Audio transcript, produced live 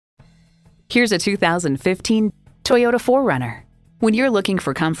Here's a 2015 Toyota 4Runner. When you're looking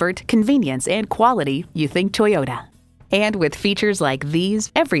for comfort, convenience, and quality, you think Toyota. And with features like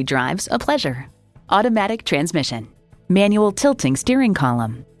these, every drive's a pleasure. Automatic transmission, manual tilting steering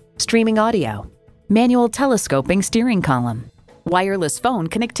column, streaming audio, manual telescoping steering column, wireless phone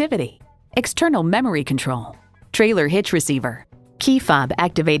connectivity, external memory control, trailer hitch receiver, key fob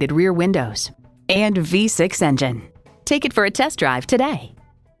activated rear windows, and V6 engine. Take it for a test drive today.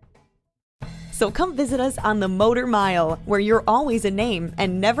 So come visit us on the Motor Mile, where you're always a name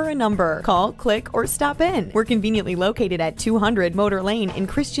and never a number. Call, click, or stop in. We're conveniently located at 200 Motor Lane in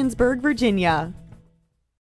Christiansburg, Virginia.